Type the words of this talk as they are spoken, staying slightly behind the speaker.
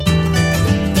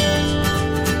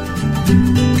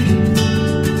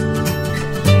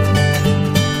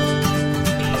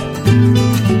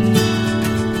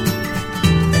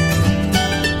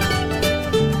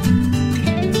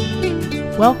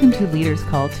Welcome to Leaders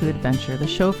Call to Adventure, the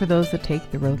show for those that take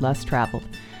the road less traveled.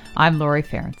 I'm Lori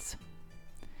Ferentz.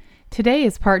 Today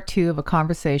is part 2 of a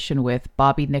conversation with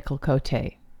Bobbi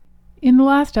Nicol-Coté. In the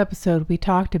last episode, we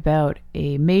talked about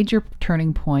a major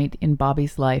turning point in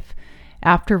Bobbi's life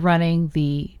after running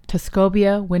the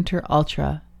Tuscobia Winter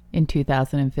Ultra in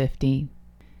 2015.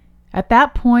 At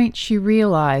that point, she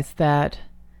realized that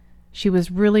she was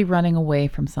really running away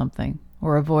from something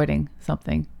or avoiding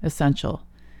something essential,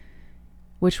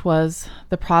 which was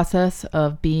the process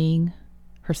of being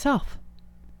herself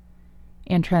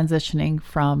and transitioning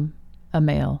from a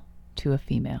male to a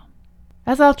female.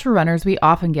 As ultra runners, we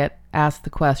often get asked the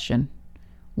question,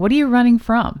 what are you running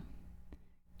from?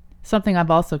 Something I've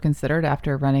also considered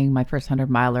after running my first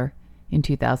 100-miler in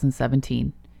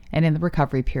 2017 and in the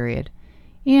recovery period,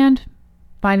 and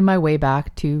finding my way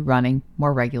back to running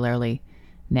more regularly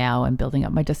now and building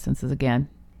up my distances again.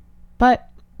 But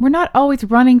we're not always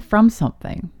running from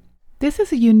something. This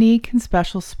is a unique and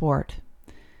special sport,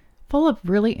 full of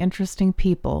really interesting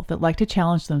people that like to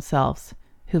challenge themselves,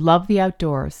 who love the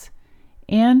outdoors,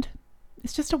 and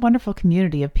it's just a wonderful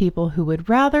community of people who would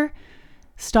rather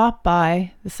stop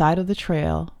by the side of the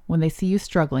trail when they see you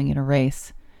struggling in a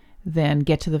race than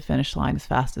get to the finish line as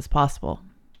fast as possible.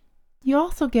 You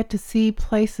also get to see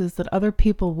places that other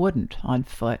people wouldn't on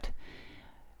foot,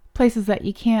 places that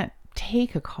you can't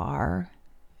take a car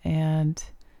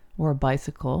or a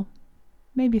bicycle,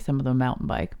 maybe some of them mountain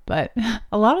bike, but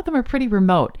a lot of them are pretty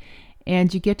remote,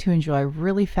 and you get to enjoy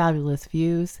really fabulous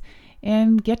views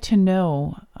and get to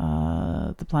know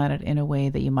the planet in a way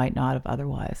that you might not have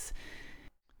otherwise.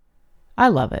 I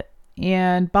love it,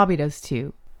 and Bobbi does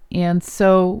too. And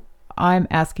so I'm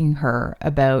asking her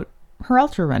about her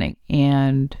ultra running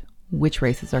and which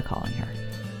races are calling her.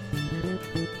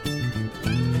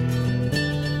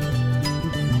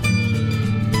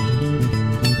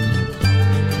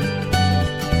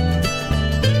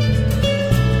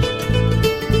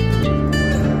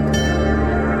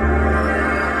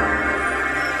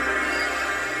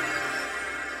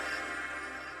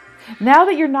 Now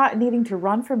that you're not needing to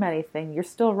run from anything, you're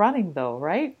still running though,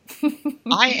 right?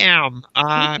 I am.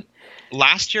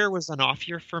 Last year was an off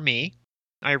year for me.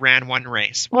 I ran one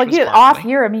race. Well, off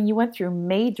year, I mean, you went through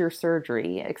major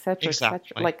surgery, et cetera, exactly. et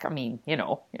cetera. Like, I mean, you're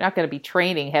not going to be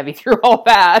training heavy through all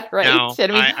that, right? No, I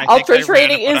mean, ultra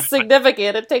training is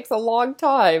significant. It takes a long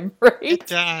time, right? It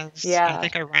does. Yeah. I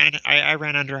think I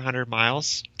ran under 100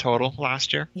 miles total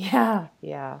last year. Yeah.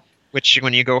 Which,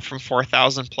 when you go from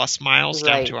 4,000 plus miles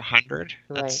down to 100,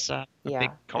 that's a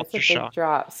big culture shock. Big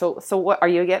drop. So what are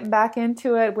you getting back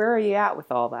into it? Where are you at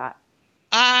with all that?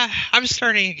 I'm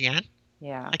starting again.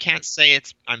 Yeah. I can't say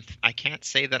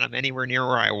that I'm anywhere near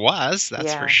where I was.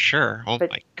 That's for sure. Oh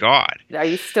my God. Are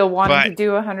you still wanting to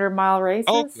do 100-mile races?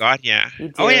 Oh God, yeah. You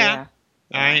do, oh yeah.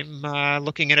 I'm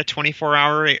looking at a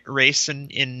 24-hour race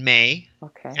in May.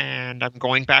 Okay. And I'm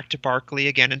going back to Barkley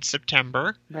again in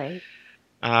September. Right.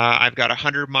 I've got a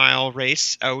 100-mile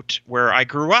race out where I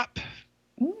grew up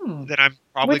that I'm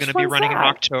probably going to be running in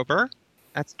October.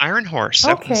 That's Iron Horse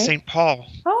out in St. Paul.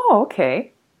 Oh,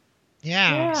 okay.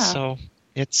 Yeah. So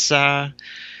it's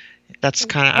that's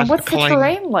kind of. And what's the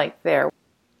terrain like there?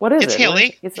 What is it? It's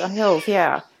hilly. It's hills.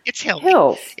 Yeah. It's hilly.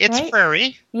 Hills. It's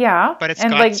prairie. Yeah. But it's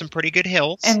got some pretty good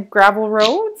hills. And gravel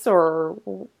roads, or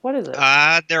what is it?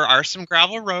 There are some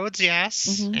gravel roads,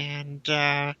 yes, and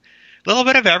a little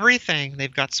bit of everything.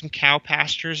 They've got some cow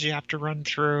pastures you have to run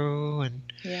through, and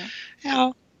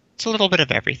it's a little bit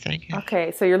of everything. Yeah.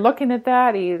 Okay, so you're looking at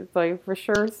that. Are you for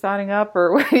sure signing up,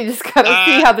 or you just got to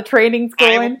see how the training's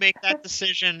going? I will make that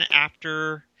decision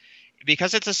after,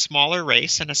 because it's a smaller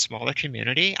race and a smaller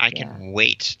community. I can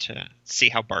wait to see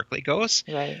how Barkley goes.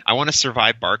 Right. I want to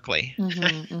survive Barkley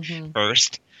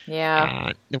first.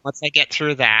 Yeah. Then once I get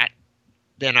through that,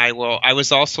 then I will. I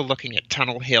was also looking at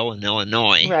Tunnel Hill in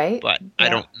Illinois, right? But I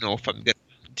don't know if I'm going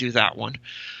to do that one.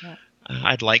 Yeah.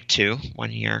 I'd like to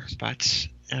one year, but.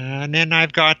 And then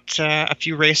I've got a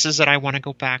few races that I want to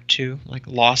go back to, like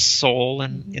Lost Soul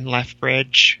in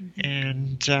Lethbridge,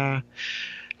 and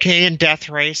Canadian Death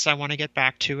Race I want to get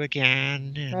back to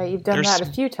again. And right, you've done that a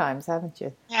few times, haven't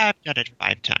you? Yeah, I've done it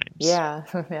 5 times. Yeah,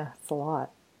 it's a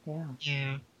lot.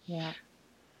 Yeah.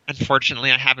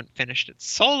 Unfortunately, I haven't finished it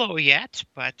solo yet,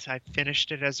 but I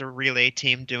finished it as a relay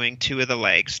team doing 2 of the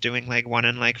legs, doing leg 1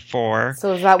 and leg 4.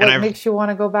 So is that what makes you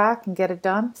want to go back and get it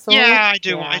done solo? Yeah, I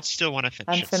do. Yeah. I still want to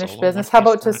finish Unfinished it solo. business. How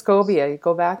about Tuscobia? You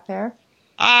go back there?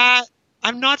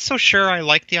 I'm not so sure I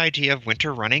like the idea of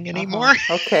winter running anymore.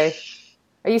 Okay.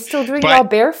 Are you still doing it all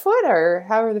barefoot, or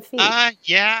how are the feet?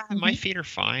 Yeah, my feet are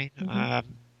fine.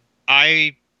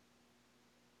 I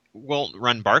won't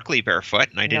run Barkley barefoot,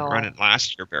 and I didn't run No. it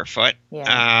last year barefoot.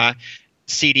 Yeah.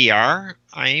 CDR,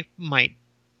 I might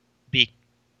be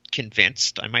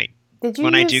convinced. I might, Did you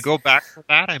when I do use? go back for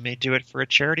that, I may do it for a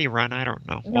charity run. I don't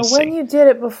know. We'll No, when see. you did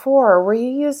it before, were you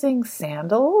using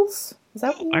sandals? Is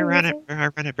that what you I were ran it. using? I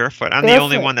ran it barefoot. I'm the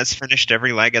only Barefoot. one that's finished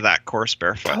every leg of that course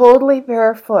barefoot. Totally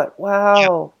barefoot. Yep,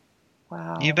 Wow.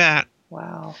 you Wow. bet.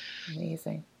 Wow.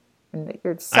 Amazing. And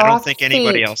your I don't soft think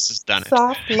anybody feet. else has done it.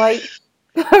 Soft, light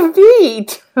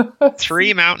feet.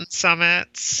 3 mountain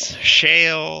summits,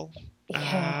 shale,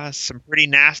 Yeah. some pretty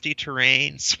nasty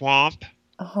terrain, swamp.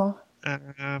 Uh-huh.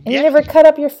 And you Yeah. never cut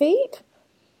up your feet?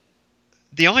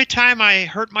 The only time I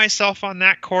hurt myself on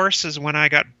that course is when I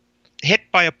got hit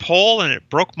by a pole and it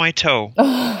broke my toe. So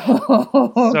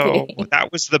Okay. that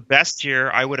was the best year.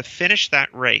 I would have finished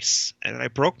that race. And I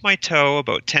broke my toe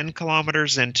about 10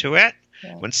 kilometers into it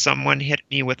Yeah. when someone hit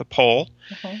me with a pole.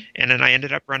 Uh-huh. And then I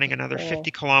ended up running another Oh.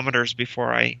 50 kilometers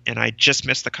before I just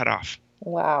missed the cutoff.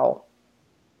 Wow.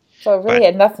 So it really But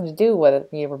had nothing to do with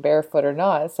if you were barefoot or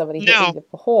not. Somebody hit you no, with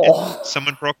a hole.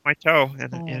 someone broke my toe,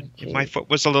 and, Oh, and my geez. foot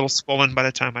was a little swollen by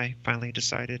the time I finally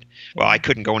decided. Well, Yeah. I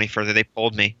couldn't go any further. They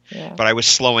pulled me, Yeah. but I was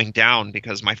slowing down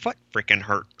because my foot freaking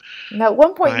hurt. Now, at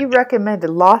one point But you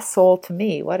recommended Lost Soul to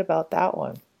me. What about that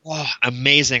one? oh,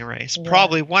 amazing race. Yeah.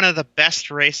 Probably one of the best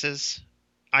races.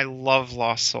 I love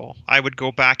Lost Soul. I would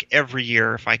go back every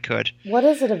year if I could. What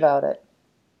is it about it?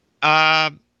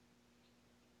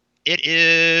 It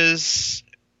is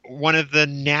one of the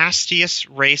nastiest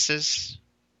races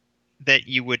that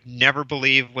you would never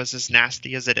believe was as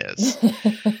nasty as it is.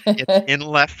 It's in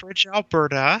Lethbridge,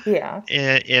 Alberta. Yeah.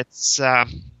 It's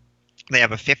they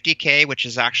have a 50K, which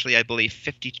is actually, I believe,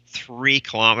 53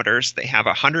 kilometers. They have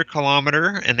a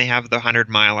 100-kilometer, and they have the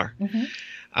 100-miler. Mm-hmm.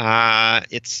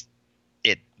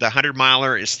 The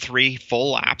 100-miler is 3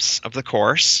 full laps of the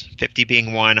course, 50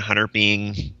 being 1, 100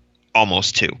 being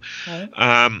almost 2.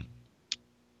 Right.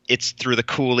 It's through the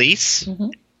coulees,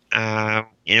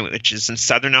 which is in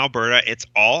southern Alberta. It's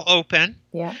all open.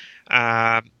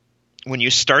 Yeah. When you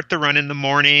start the run in the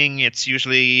morning, it's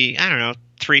usually,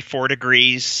 3-4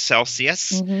 degrees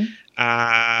Celsius.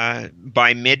 Mm-hmm.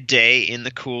 By midday in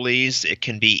the coulees, it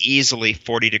can be easily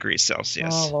 40 degrees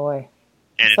Celsius. Oh, boy.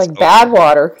 And It's like bad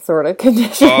water sort of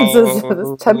conditions,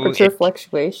 this temperature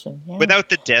fluctuation. Yeah. Without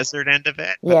the desert end of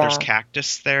it, but Yeah. there's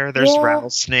cactus there. There's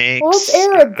rattlesnakes. Well, it's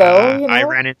arid, though, you know. I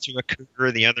ran into a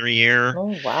cougar the other year.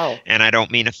 Oh, wow. And I don't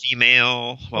mean a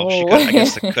female. Well, Oh. I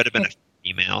guess it could have been a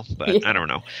female, but Yeah. I don't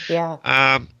know. Yeah.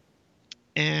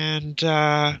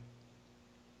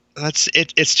 That's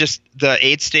it. It's just the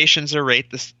aid stations are great.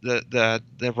 The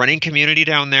running community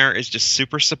down there is just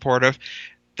super supportive.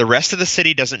 The rest of the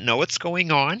city doesn't know what's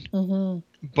going on,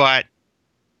 Mm-hmm. but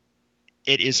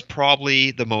it is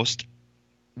probably the most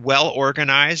well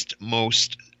organized,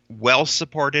 most well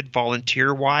supported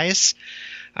volunteer wise.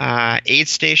 Aid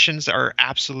stations are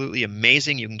absolutely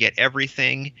amazing. You can get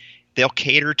everything. They'll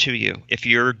cater to you. If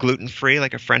you're gluten free,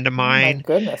 like a friend of mine,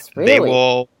 Oh, my goodness, really? they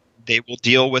will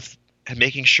deal with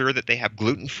making sure that they have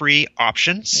gluten-free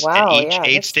options Wow, at each yeah,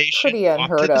 aid that's station pretty off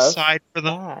unheard to the of. side for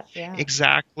them. Yeah.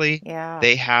 Exactly. Yeah.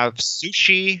 They have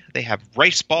sushi. They have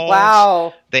rice balls.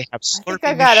 Wow. They have I Slurpee think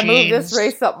I got to move this machines.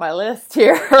 race up my list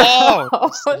here. Oh,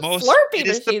 it's the most, Slurpee it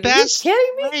is the machines. best Are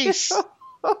you kidding me? race.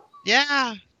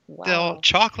 Yeah. Wow. They'll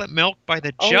chocolate milk by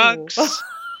the Oh. jugs.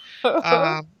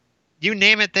 You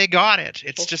name it, they got it.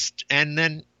 It's just, and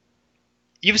then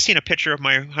you've seen a picture of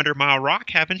my 100-mile rock,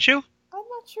 haven't you? I'm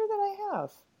not sure that I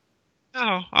have.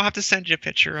 Oh, I'll have to send you a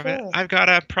picture of it. Sure. I've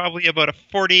got probably about a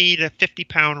 40 to 50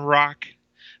 pound rock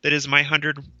that is my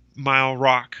 100-mile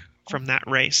rock from that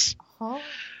race. Huh?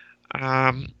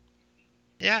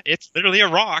 Yeah, it's literally a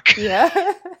rock. Yeah.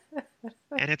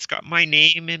 And it's got my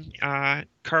name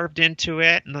carved into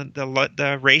it, and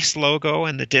the race logo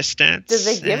and the distance. Did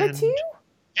they give it to you?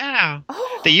 Yeah.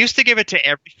 Oh. They used to give it to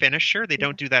every finisher. They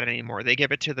don't do that anymore. They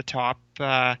give it to the top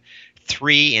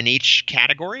 3 in each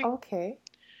category. Okay.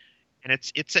 And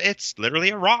it's literally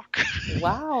a rock.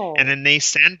 Wow. And then they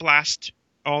sandblast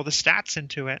all the stats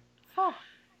into it. Huh.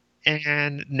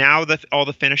 And now all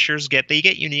the finishers get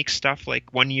unique stuff.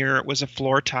 Like one year it was a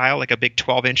floor tile, like a big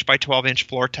 12-inch by 12-inch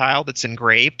floor tile that's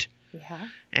engraved. Yeah.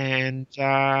 And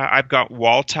I've got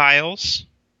wall tiles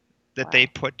that Wow. they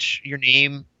put your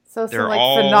name. So some They're like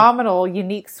all- phenomenal,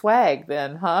 unique swag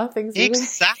then, huh? Things really-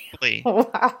 Exactly.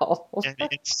 Wow. And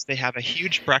they have a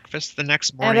huge breakfast the next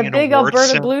And morning. a big awards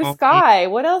Alberta blue ceremony. sky.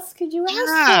 What else could you ask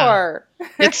Yeah. for?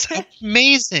 It's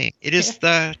amazing. It is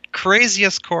the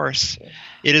craziest course.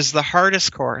 It is the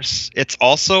hardest course. It's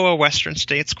also a Western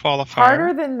States qualifier.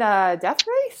 Harder than Death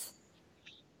Race?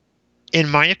 In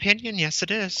my opinion, yes,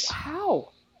 it is.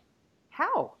 How?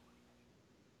 How?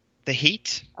 The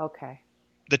heat, Okay.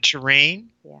 the terrain.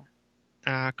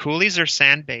 Yeah. Coulees are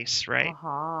sand-based, right?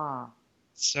 Uh-huh.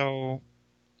 So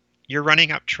you're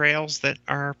running up trails that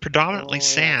are predominantly Oh, yes.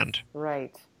 sand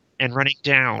Right. and running Like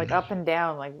down. up and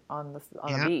down, like on a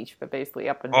Yeah. beach, but basically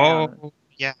up and down. Oh,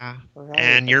 yeah. Right,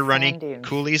 And like you're running sand dunes.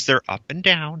 coulees, they're up and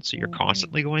down, so you're Hmm.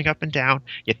 constantly going up and down.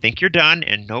 You think you're done,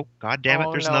 and nope, God damn it,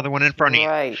 Oh there's no. another one in front of you.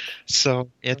 Right. So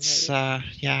it's Right.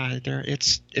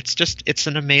 it's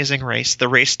an amazing race. The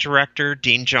race director,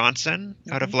 Dean Johnson,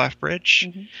 out of Hmm. Lethbridge,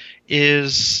 Hmm.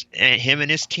 is him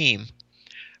and his team.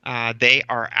 They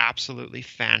are absolutely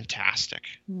fantastic.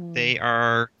 Mm. They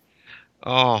are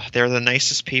they're the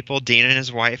nicest people. Dean and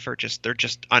his wife are they're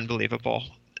just unbelievable.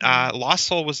 Mm. Lost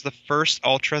Soul was the first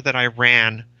ultra that I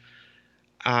ran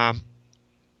um,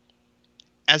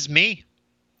 as me.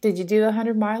 Did you do the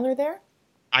 100 miler there?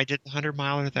 I did the 100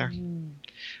 miler there. Mm.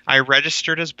 I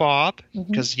registered as Bob Hmm.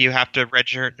 because you have to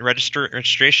register.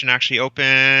 Registration actually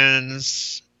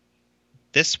opens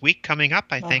this week coming up,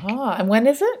 I think. Uh-huh. And when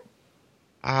is it?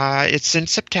 It's in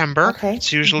September. Okay.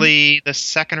 It's Hmm. usually the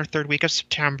second or third week of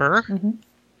September. Hmm.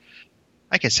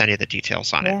 I can send you the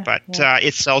details on it, Yeah. but Yeah.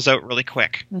 it sells out really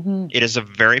quick. Hmm. It is a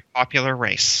very popular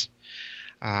race,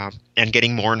 and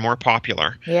getting more and more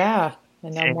popular. Yeah.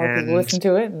 And now more people And listen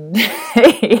to it, and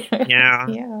yeah,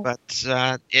 yeah. but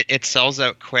it sells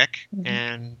out quick. Hmm.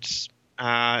 And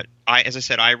as I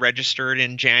said, I registered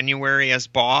in January as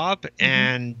Bob, Hmm.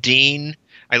 and Dean.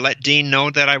 I let Dean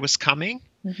know that I was coming,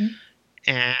 Hmm.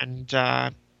 and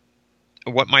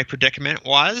what my predicament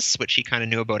was, which he kind of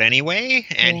knew about anyway,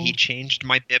 and Yeah. he changed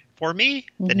my bib for me,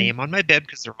 the Hmm. name on my bib,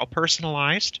 because they're all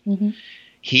personalized. Hmm.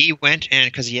 He went and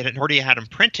because he had already had him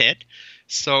printed,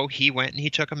 so he went and he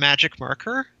took a magic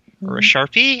marker or a Hmm.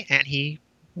 Sharpie, and he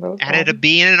Wrote added a Bobby.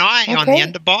 B and an I on the Okay.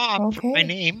 end of Bob for my Okay.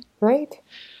 name, Great.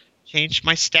 changed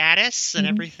my status and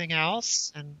Hmm. everything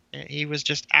else, and he was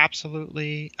just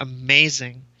absolutely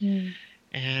amazing. Mm.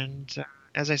 And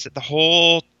as I said, the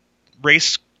whole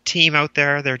race team out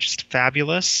there, they're just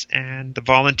fabulous, and the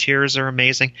volunteers are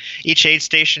amazing. Each aid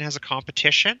station has a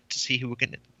competition to see who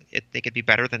can they could be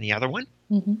better than the other one.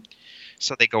 Hmm.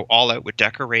 So they go all out with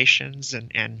decorations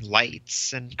and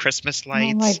lights and Christmas Oh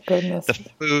my lights. goodness. The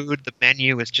food, the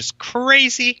menu is just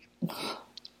crazy.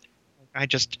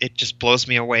 It just blows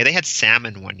me away. They had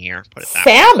salmon one year, put it that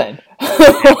way.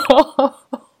 Salmon.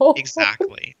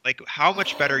 Exactly. Like how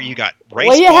much better you got Well,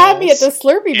 rice you had me at the balls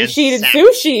Slurpee and machine and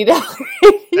salmon. sushi.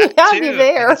 You That had me too.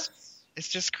 there. It's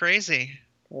just crazy.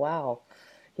 Wow.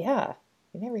 Yeah.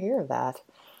 You never hear of that.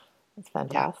 That's Yeah, they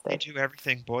fantastic. do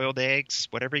everything. Boiled eggs,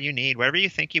 whatever you need, whatever you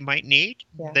think you might need,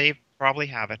 Yeah. they probably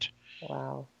have it.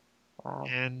 Wow. Wow.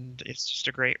 And it's just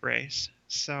a great race.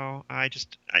 So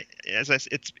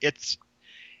it's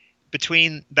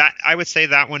between that, I would say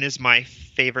that one is my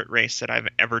favorite race that I've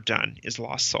ever done is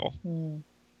Lost Soul. Mm.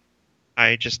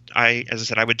 As I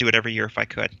said, I would do it every year if I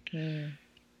could. Mm.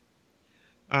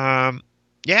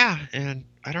 Yeah, and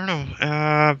I don't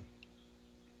know.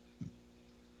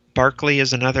 Barkley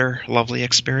is another lovely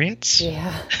experience.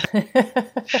 Yeah.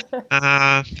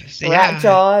 Yeah, Rat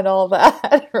jaw and all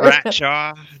that. Right? Rat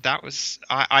Jaw. That was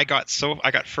I got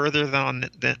further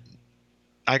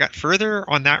I got further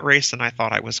on that race than I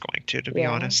thought I was going to be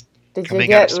Yeah. honest. Did you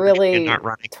Coming out of get surgery and really not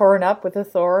running. torn up with the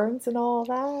thorns and all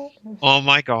that? Oh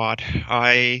my God!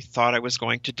 I thought I was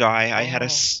going to die. I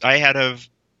had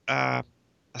a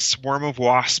swarm of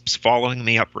wasps following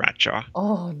me up Rat Jaw.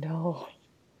 Oh no.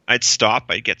 I'd stop.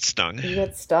 I'd get stung. You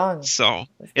get stung. So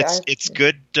it's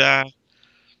good.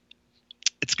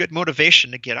 It's good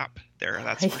motivation to get up there.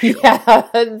 That's for sure. Yeah,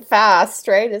 and fast,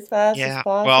 right? As fast as Yeah,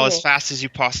 possible. well, as fast as you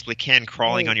possibly can,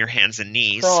 crawling Right. on your hands and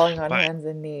knees. Crawling on But hands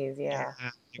and knees, yeah.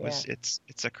 it's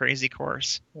a crazy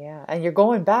course. Yeah, and you're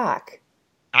going back.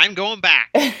 I'm going back.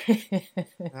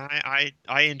 It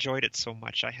I enjoyed it so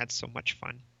much. I had so much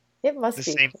fun. must The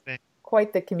be same thing.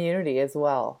 quite the community as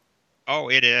well. Oh,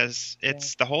 it is.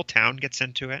 It's the whole town gets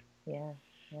into it. Yeah,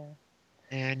 yeah.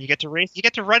 And you get to race. You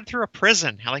get to run through a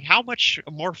prison. Like, how much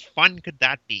more fun could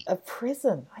that be? A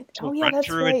prison. To Yeah, run that's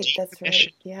through right. a That's right.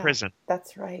 decommissioned Yeah, prison.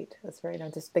 that's right. That's right.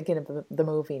 I'm just thinking of the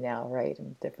movie now, right?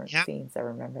 And different Yeah. scenes. I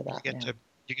remember that now.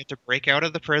 You get to break out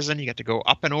of the prison. You get to go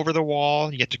up and over the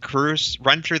wall. You get to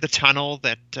run through the tunnel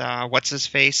that what's his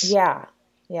face? Yeah,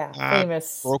 yeah.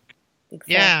 Famous. Broke.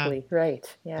 Exactly. Yeah. Right.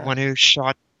 The Yeah. one who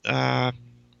shot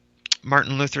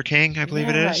Martin Luther King, I believe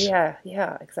it is. Yeah.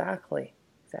 Yeah. Exactly.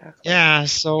 Exactly. Yeah.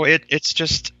 So it's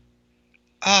just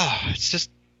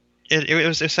it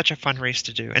was such a fun race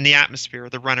to do, and the atmosphere,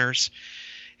 the runners,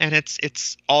 and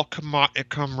it's all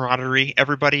camaraderie.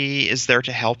 Everybody is there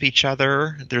to help each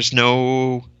other.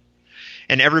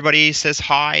 And everybody says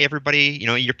hi. Everybody,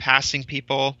 you're passing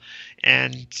people,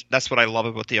 and that's what I love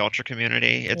about the ultra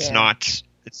community. It's not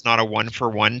a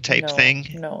one-for-one type thing.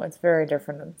 No, it's very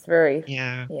different. It's very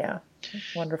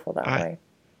it's wonderful that way.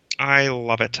 I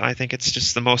love it. I think it's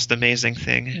just the most amazing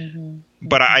thing. Mm-hmm.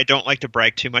 But I don't like to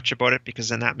brag too much about it, because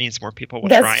then that means more people will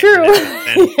try. That's true.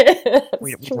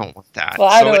 We don't want that. Well,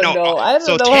 I don't know. I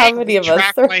don't know how many of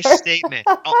us track my statement.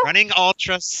 Running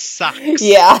ultra sucks.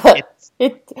 Yeah.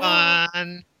 It's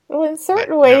fun. Well, in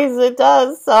certain ways it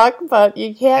does suck, but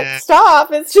you can't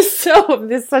stop. It's just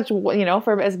it's such,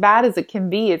 for as bad as it can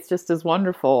be, it's just as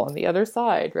wonderful on the other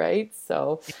side, right?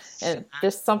 So, and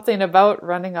there's something about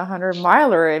running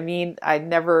 100-miler. I mean, I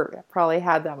never probably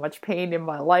had that much pain in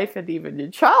my life, and even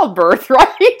in childbirth,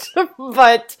 right?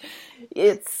 But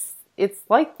it's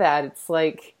like that. It's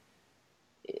like,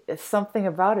 something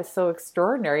about it so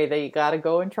extraordinary that you got to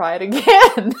go and try it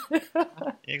again.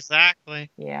 Exactly.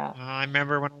 Yeah. I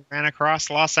remember when I ran across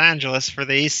Los Angeles for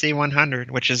the EC 100,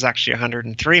 which is actually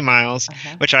 103 miles,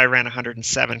 which I ran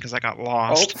 107 because I got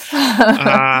lost.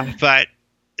 But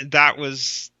that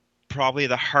was probably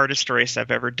the hardest race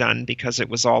I've ever done, because it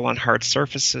was all on hard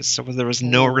surfaces, so there was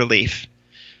no relief.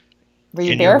 Were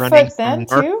you barefoot then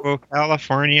too? North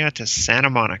California to Santa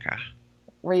Monica.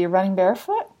 Were you running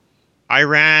barefoot? I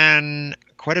ran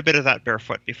quite a bit of that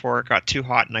barefoot before it got too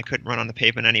hot and I couldn't run on the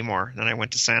pavement anymore. Then I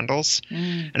went to sandals,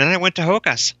 and then I went to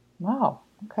Hokas. Wow.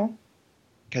 Okay.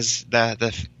 Because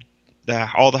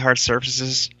all the hard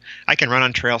surfaces, I can run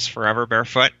on trails forever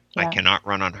barefoot. Yeah. I cannot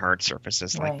run on hard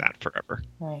surfaces like that forever.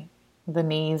 Right. The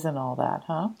knees and all that,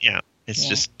 huh? Yeah. It's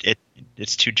just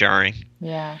it's too jarring.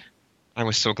 Yeah. I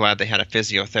was so glad they had a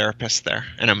physiotherapist there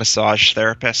and a massage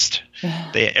therapist.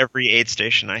 Every aid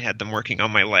station, I had them working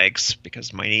on my legs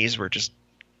because my knees were just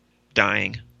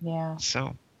dying. Yeah.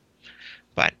 So,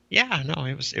 but yeah, no,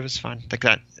 it was fun. Like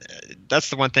that. That's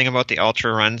the one thing about the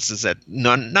ultra runs, is that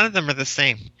none of them are the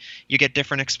same. You get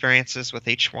different experiences with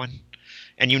each one,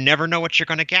 and you never know what you're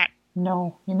going to get.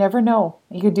 No, you never know.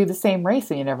 You could do the same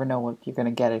race and you never know what you're going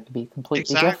to get. It could be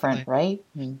completely different, right?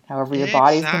 And however your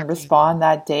body's going to respond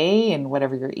that day, and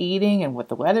whatever you're eating, and what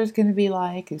the weather's going to be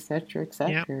like, et cetera,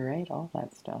 right? All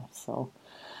that stuff. So,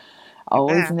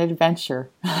 always an adventure.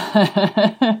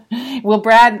 Will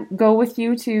Brad go with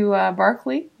you to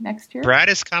Barkley next year? Brad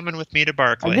is coming with me to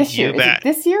Barkley. This year? Is it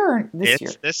this year or this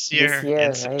year? This year in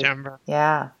right? September.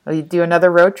 Yeah. Will you do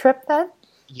another road trip then?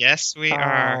 Yes, we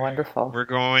are. Oh, wonderful. We're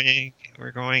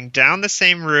going down the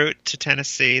same route to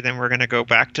Tennessee. Then we're going to go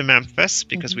back to Memphis,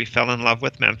 because we fell in love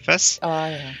with Memphis. Oh,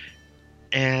 yeah.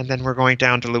 And then we're going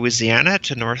down to Louisiana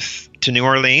to New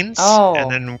Orleans. Oh. And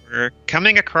then we're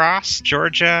coming across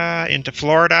Georgia into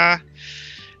Florida,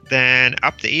 then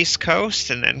up the East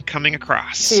Coast, and then coming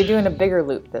across. So you're doing a bigger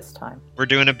loop this time. We're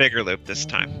doing a bigger loop this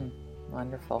time.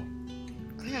 Wonderful.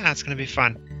 Yeah, it's going to be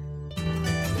fun.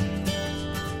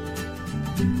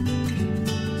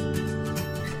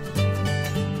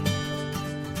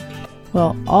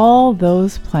 Well, all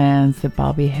those plans that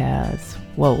Bobbi has,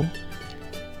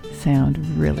 sound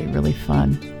really, really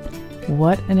fun.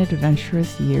 What an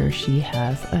adventurous year she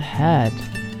has ahead.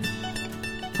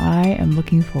 I am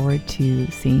looking forward to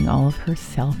seeing all of her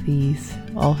selfies,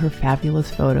 all her fabulous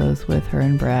photos with her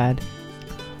and Brad.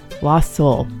 Lost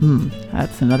Soul,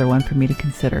 that's another one for me to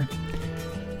consider.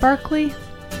 Barkley,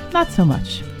 not so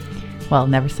much. Well,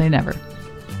 never say never.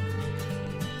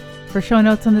 For show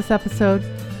notes on this episode,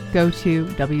 go to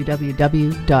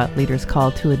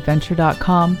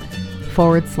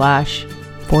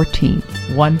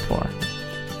www.leaderscalltoadventure.com/1414.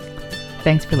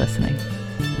 Thanks for listening.